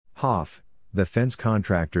Hoff, the Fence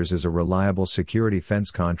Contractors is a reliable security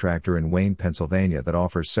fence contractor in Wayne, Pennsylvania that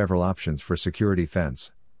offers several options for security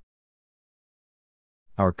fence.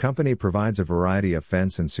 Our company provides a variety of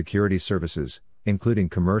fence and security services, including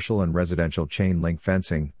commercial and residential chain link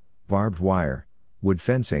fencing, barbed wire, wood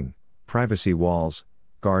fencing, privacy walls,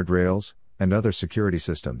 guardrails, and other security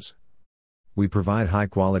systems. We provide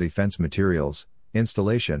high-quality fence materials,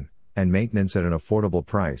 installation, and maintenance at an affordable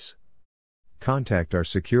price. Contact our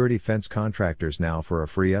security fence contractors now for a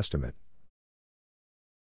free estimate.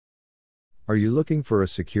 Are you looking for a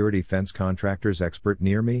security fence contractors expert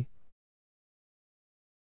near me?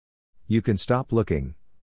 You can stop looking.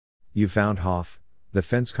 You found Hoff, the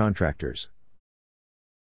Fence Contractors.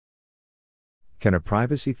 Can a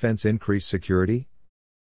privacy fence increase security?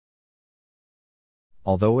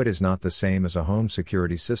 Although it is not the same as a home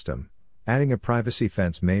security system, adding a privacy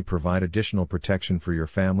fence may provide additional protection for your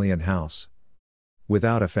family and house.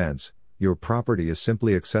 Without a fence, your property is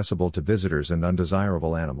simply accessible to visitors and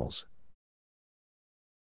undesirable animals.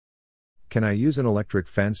 Can I use an electric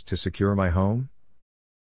fence to secure my home?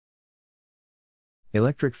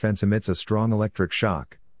 Electric fence emits a strong electric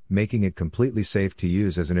shock, making it completely safe to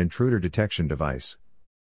use as an intruder detection device.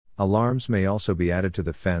 Alarms may also be added to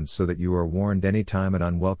the fence so that you are warned anytime an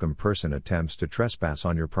unwelcome person attempts to trespass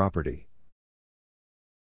on your property.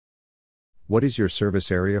 What is your service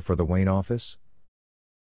area for the Wayne office?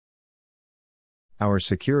 Our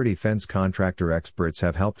security fence contractor experts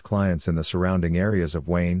have helped clients in the surrounding areas of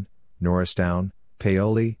Wayne, Norristown,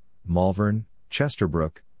 Paoli, Malvern,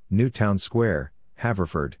 Chesterbrook, Newtown Square,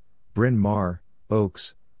 Haverford, Bryn Mawr,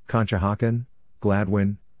 Oaks, Conshohocken,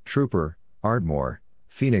 Gladwin, Trooper, Ardmore,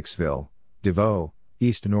 Phoenixville, DeVoe,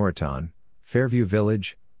 East Norriton, Fairview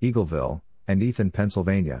Village, Eagleville, and Ethan,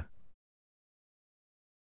 Pennsylvania.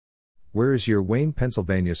 Where is your Wayne,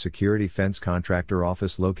 Pennsylvania security fence contractor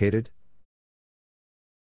office located?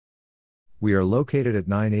 We are located at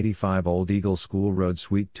 985 Old Eagle School Road,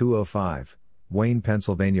 Suite 205, Wayne,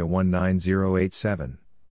 Pennsylvania 19087.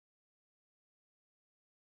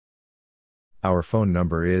 Our phone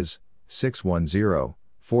number is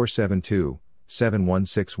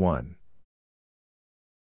 610-472-7161.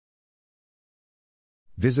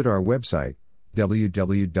 Visit our website,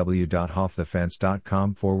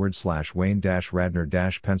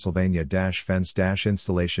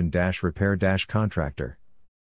 www.hoffthefence.com/Wayne-Radnor-Pennsylvania-Fence-Installation-Repair-Contractor.